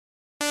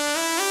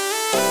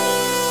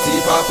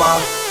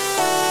papa,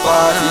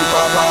 party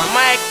papa.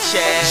 Mic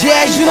check.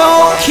 Yeah, you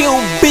know,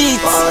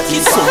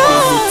 Killbeatz.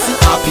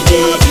 Happy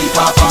day,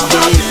 papa,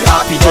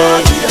 happy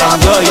day,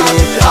 Enjoy you.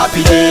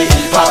 happy day,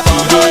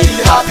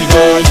 happy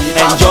day,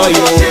 Enjoy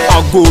you.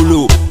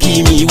 Agolo,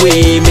 give me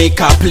way, make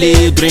a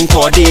play, drink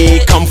all day,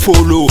 come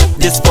follow.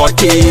 This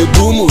party,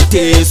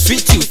 boomute,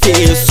 sweet you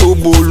taste, so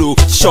bolo.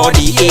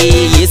 Shorty,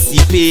 yes,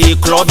 pay,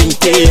 clubbing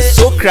taste,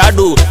 so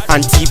crado,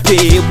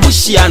 anti-pay,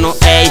 bushiano,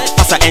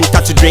 as I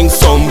enter to drink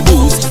some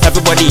booze.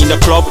 Everybody in the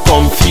club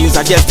confused,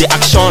 I guess the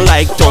action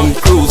like Tom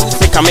Cruise.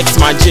 Think I mix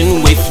my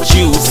gin with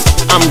juice.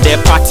 I'm the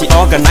party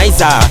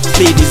organizer,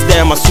 ladies,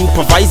 they're my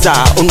supervisor.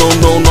 Oh no,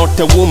 no, not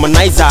a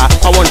womanizer.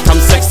 I want some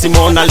sexy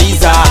Mona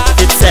Lisa.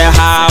 It's a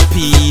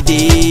happy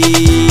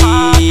day,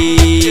 happy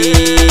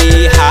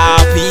day,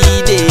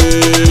 happy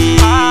day,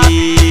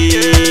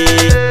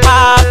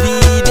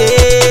 happy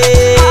day,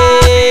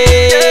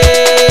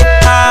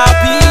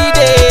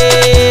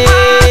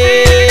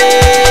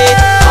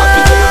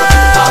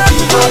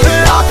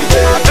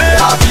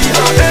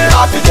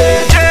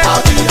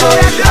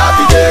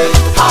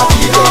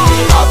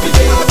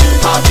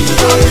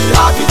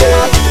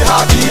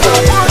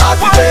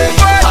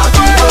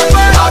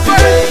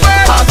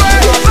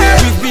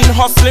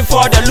 hustling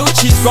for the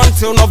Luchis, gone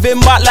till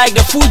November like the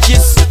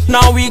Fugees.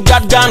 Now we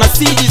got Ghana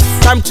CDs,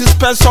 time to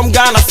spend some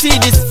Ghana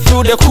CDs.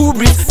 Through the cool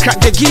breeze, crack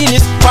the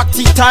Guinness,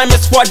 party time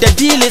is what the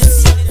deal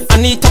is.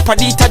 Anita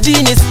Padita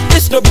Genius,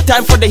 this no be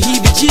time for the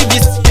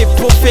heebie-jeebies.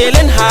 People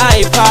feeling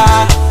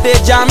hyper, they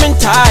jamming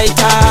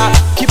tighter.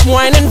 Keep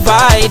whining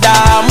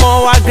wider,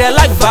 more agree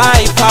like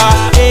Viper.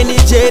 Any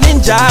Jane in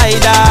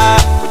Jida,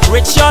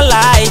 reach your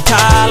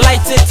lighter,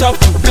 light it up,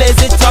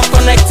 blaze it up,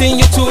 connecting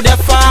you to the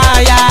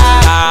fire.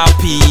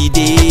 Happy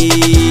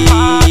day,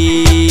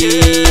 happy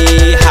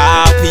day,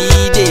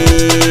 happy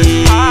day,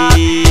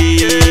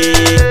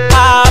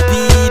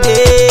 happy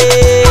day,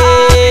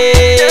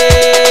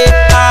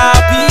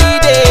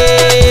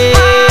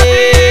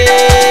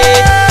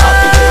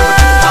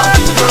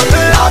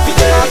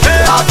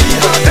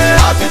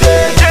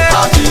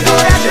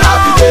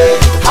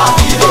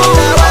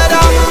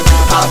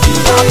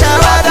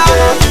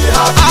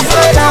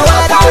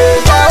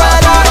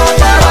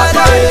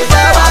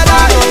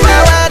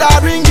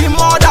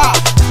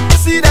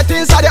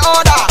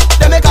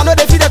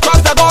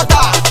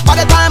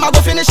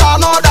 finish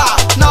another,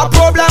 no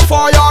problem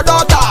for your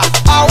daughter.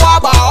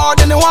 Awaba,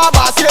 ordinary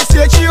waba,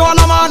 say she on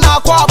a man,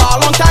 aquaba.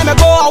 Long time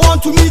ago, I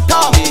want to meet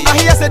them. I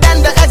hear say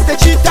then the ex they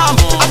cheat them.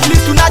 At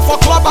least tonight for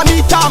club I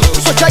meet them.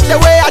 So check the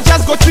way I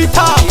just go treat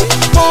them.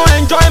 No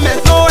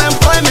enjoyment, no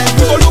employment.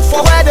 We go look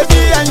for where they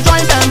be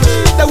enjoying them.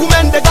 The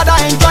women they gather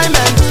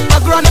enjoyment. I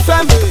grow on the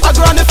fam, I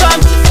grow on the fam.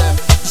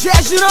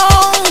 Yes, you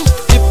know,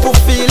 people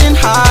feeling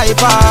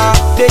hyper,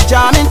 they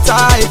jamming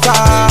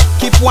tighter.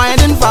 Keep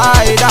whining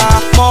wider,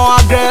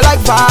 more agree like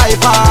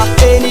Viper.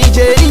 Any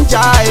J in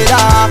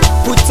Jida,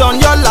 put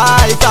on your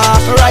lighter,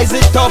 rise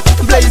it up,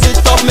 blaze it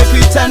up, make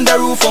we turn the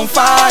roof on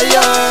fire.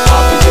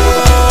 happy day,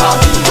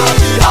 happy day.